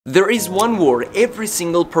There is one war every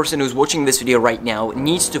single person who's watching this video right now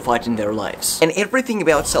needs to fight in their lives. And everything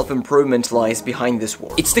about self-improvement lies behind this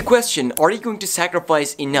war. It's the question, are you going to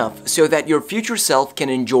sacrifice enough so that your future self can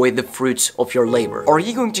enjoy the fruits of your labor? Are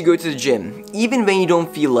you going to go to the gym, even when you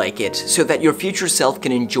don't feel like it, so that your future self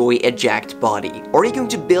can enjoy a jacked body? Are you going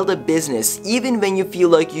to build a business, even when you feel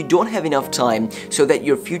like you don't have enough time, so that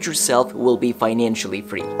your future self will be financially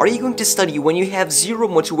free? Are you going to study when you have zero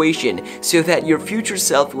motivation, so that your future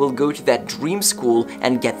self will go to that dream school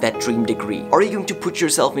and get that dream degree? Are you going to put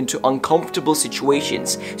yourself into uncomfortable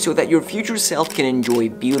situations so that your future self can enjoy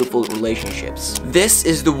beautiful relationships? This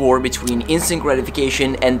is the war between instant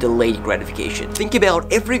gratification and delayed gratification. Think about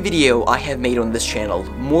every video I have made on this channel,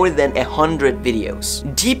 more than 100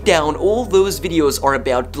 videos. Deep down, all those videos are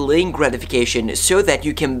about delaying gratification so that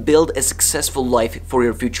you can build a successful life for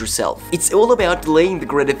your future self. It's all about delaying the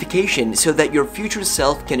gratification so that your future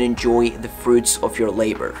self can enjoy the fruits of your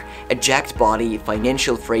labor. A jacked body,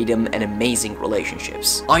 financial freedom, and amazing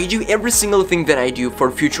relationships. I do every single thing that I do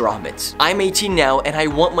for future Ahmet. I'm 18 now and I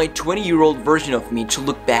want my 20-year-old version of me to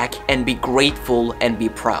look back and be grateful and be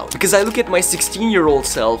proud. Because I look at my 16-year-old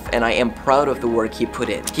self and I am proud of the work he put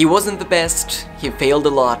in. He wasn't the best, he failed a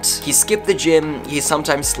lot, he skipped the gym, he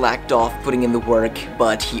sometimes slacked off putting in the work,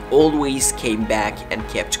 but he always came back and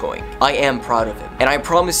kept going. I am proud of him. And I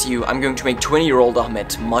promise you, I'm going to make 20-year-old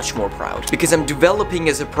Ahmet much more proud. Because I'm developing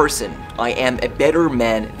as a person. I am a better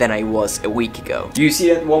man than I was a week ago. Do you see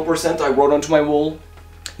that 1% I wrote onto my wall?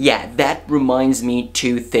 Yeah, that reminds me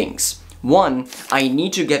two things. One, I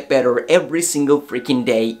need to get better every single freaking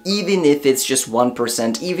day, even if it's just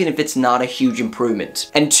 1%, even if it's not a huge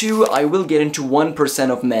improvement. And two, I will get into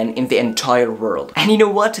 1% of men in the entire world. And you know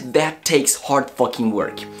what? That takes hard fucking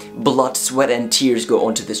work. Blood, sweat, and tears go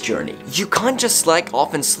onto this journey. You can't just slack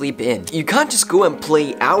off and sleep in. You can't just go and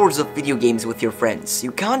play hours of video games with your friends.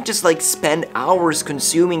 You can't just spend hours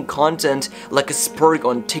consuming content like a spurg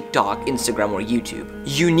on TikTok, Instagram, or YouTube.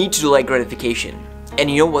 You need to delay gratification. And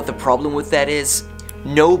you know what the problem with that is?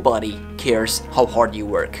 Nobody cares how hard you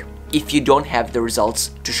work if you don't have the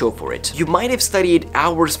results to show for it. You might have studied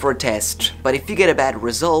hours for a test, but if you get a bad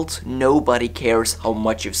result, nobody cares how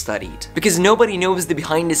much you've studied. Because nobody knows the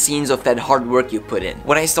behind the scenes of that hard work you put in.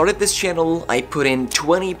 When I started this channel, I put in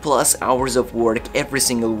 20+ hours of work every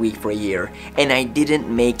single week for a year, and I didn't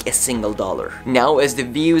make a single dollar. Now, as the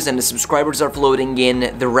views and the subscribers are floating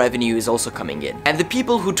in, the revenue is also coming in. And the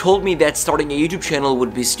people who told me that starting a YouTube channel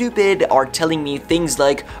would be stupid are telling me things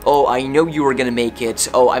like, oh, I know you were gonna make it,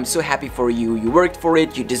 oh, I'm so happy for you, you worked for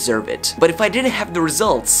it, you deserve it. But if I didn't have the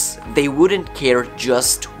results, they wouldn't care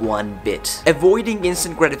just one bit. Avoiding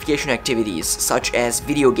instant gratification activities such as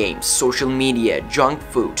video games, social media, junk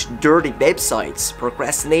food, dirty websites,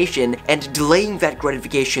 procrastination, and delaying that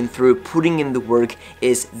gratification through putting in the work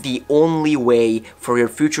is the only way for your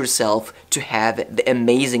future self to have the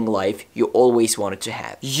amazing life you always wanted to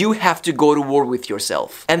have. You have to go to war with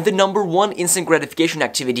yourself. And the number one instant gratification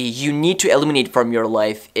activity you need to eliminate from your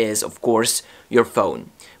life is, of course, your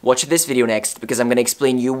phone. Watch this video next because I'm gonna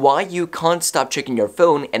explain you why you can't stop checking your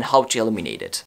phone and how to eliminate it.